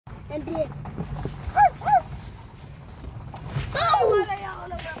And then.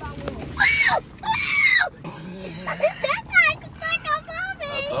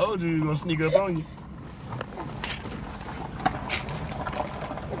 I told you he was gonna sneak up on you.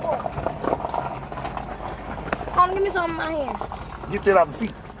 Hold on, give me something in my hand. Get that off the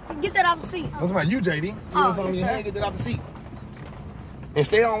seat. Get that off the seat. What's about you, JD? You want something in your hand? Get that off the seat. And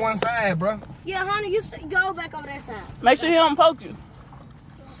stay on one side, bro. Yeah, honey, you go back over that side. Make sure he don't poke you.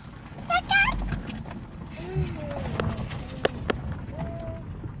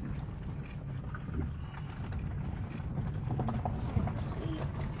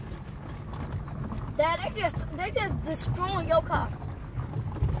 Dad, they just destroying your car.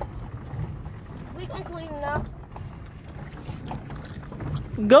 We gonna clean it up.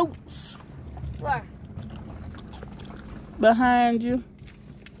 Goats. Where? Behind you.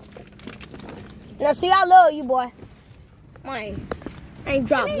 Now see, I love you, boy. Man, ain't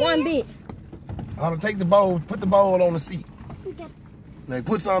dropped one bit. I'm gonna take the bowl, put the bowl on the seat. Now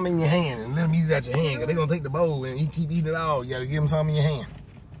put something in your hand and let them eat it out your hand. Cause they gonna take the bowl and you keep eating it all. You gotta give them something in your hand.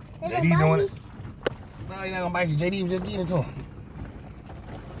 JD doing it. No, he's not gonna bite you. JD was just getting it to him.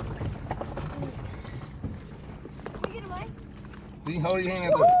 Get away. See, hold your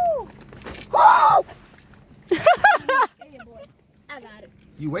hand out there. Whoa! I got it.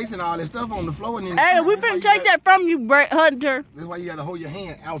 You wasting all this stuff on the floor and then. Hey, we finna take that from you, Brett Hunter. That's why you gotta hold your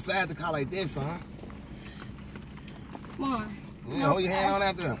hand outside the car like that, son. Come on. Yeah, hold your hand on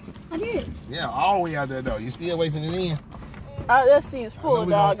out there. I did. Yeah, all the way out there though. You still wasting it in. That seat's full of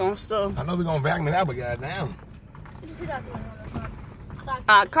doggone stuff. I know we're gonna vacuum it out, but goddamn.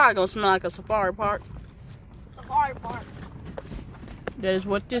 Our car gonna smell like a safari park. Safari park. That is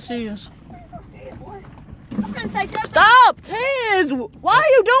what this is. Yeah, boy. I'm gonna take that. Stop, Tez! Why are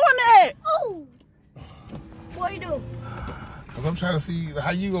you doing that? Ooh. What you do? Cause I'm trying to see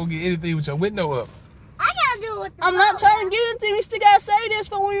how you gonna get anything with your window up. I gotta do it with the I'm not trying to get anything. We still gotta say this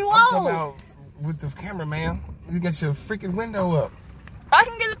for when you I'm talking load. about with the camera, man. You got your freaking window up. I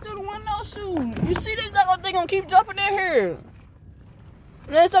can get it through the window soon. You see this? They gonna keep jumping in here.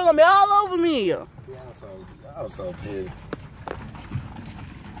 And it's gonna be all over me. Yeah, I'm so petty.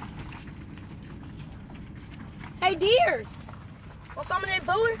 Hey, deers. Want some of that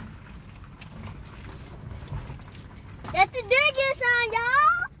booty? Let the deer get some,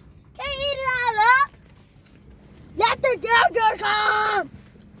 y'all. Can't eat it all up. Let the deer get some.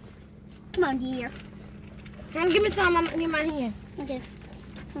 Come on, deer. Come on, give me some in my hand. Okay.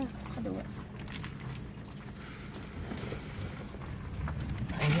 I'll do it.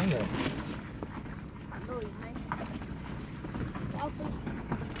 I ain't know.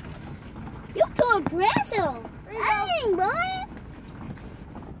 You too aggressive. Dang, boy.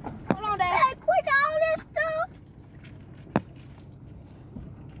 Hold on, Dad. Hey, quit all this stuff.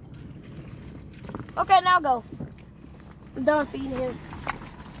 Okay, now go. I'm done feeding him.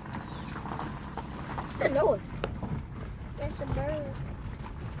 I know it. That's a bird.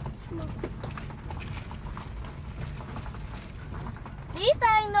 Come on. These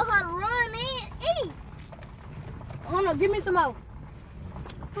things know how to run and eat. Hold on, give me some more.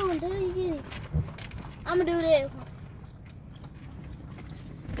 Hold on, Dad, you get it. I'm gonna do this.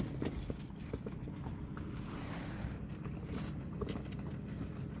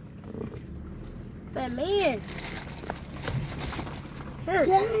 But man. Here.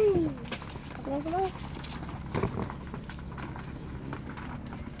 Dang. Want some more?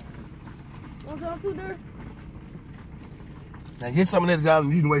 Want some too, there? Now get some of that out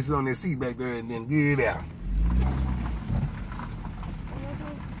and you can waste it on that seat back there and then get it out.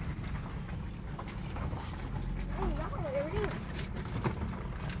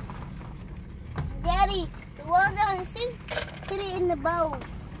 Daddy, the one on the seat, put it in the bowl.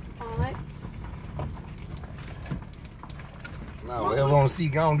 Alright. No, whatever on the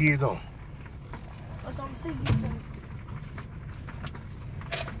seat, go on get it to him. What's on the seat? Give it to me.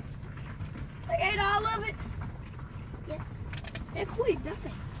 They ate all of it? Yeah. They're quick, don't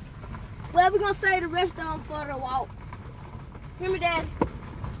they? Well, we're going to save the rest of them for the walk. Hear me, Dad?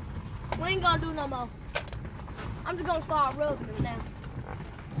 We ain't going to do no more. I'm just going to start rubbing them now.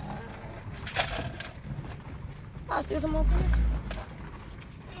 I'll still some more.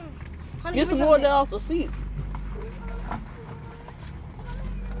 Honey, Get some more of that off the seat.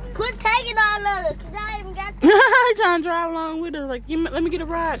 Quit taking all of it, because I even got I trying to drive along with her. Like, let me get a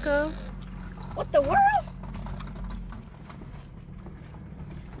ride, cuz. What the world?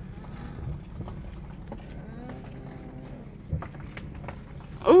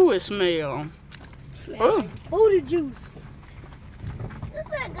 Ooh, it smell. Ooh. Ooh, the juice. Looks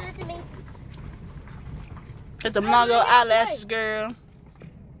not good to me. It's the mango eyelashes, girl.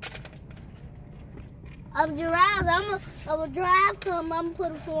 Of giraffes, of a giraffe come, I'm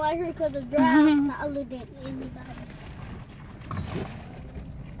gonna put it right here because the giraffe taller than anybody.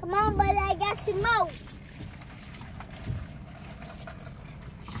 Come on, buddy, I got some more.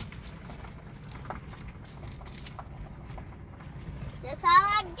 That's all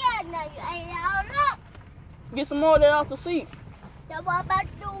I get now. You ain't all up. Get some more of that off the seat. That's what I'm about to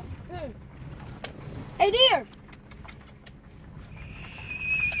do. Hey, dear.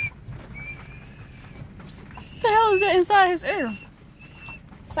 What the hell is that inside his ear?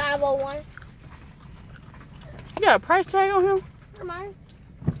 501. You got a price tag on him? Never mind.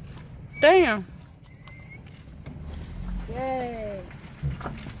 Damn. Yay.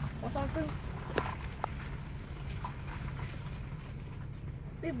 What's on two?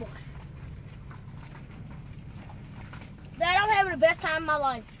 Big boy. Dad, I'm having the best time of my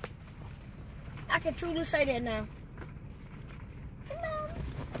life. I can truly say that now.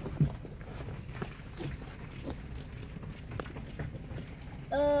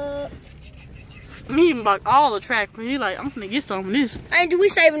 He even bought all the track, but he like, I'm gonna get some of this. Ain't we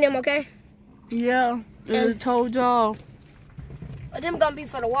saving them, okay? Yeah, I told y'all. But them gonna be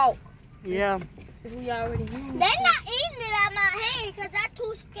for the walk. Yeah. Cause we already used. They're not eating it out my hand because I'm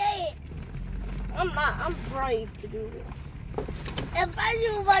too scared. I'm not. I'm brave to do it. If I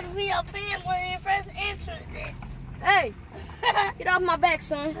knew about to be a fan when you first entered it. Hey, get off my back,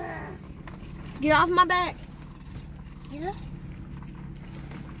 son. Get off my back. Get up.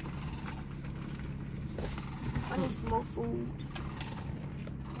 I need some more food.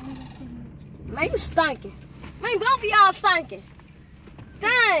 Man, you stinking. Man, both of y'all stinking.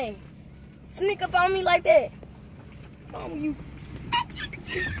 Dang. Sneak up on me like that. What's wrong with you?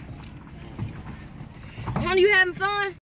 Honey, you having fun?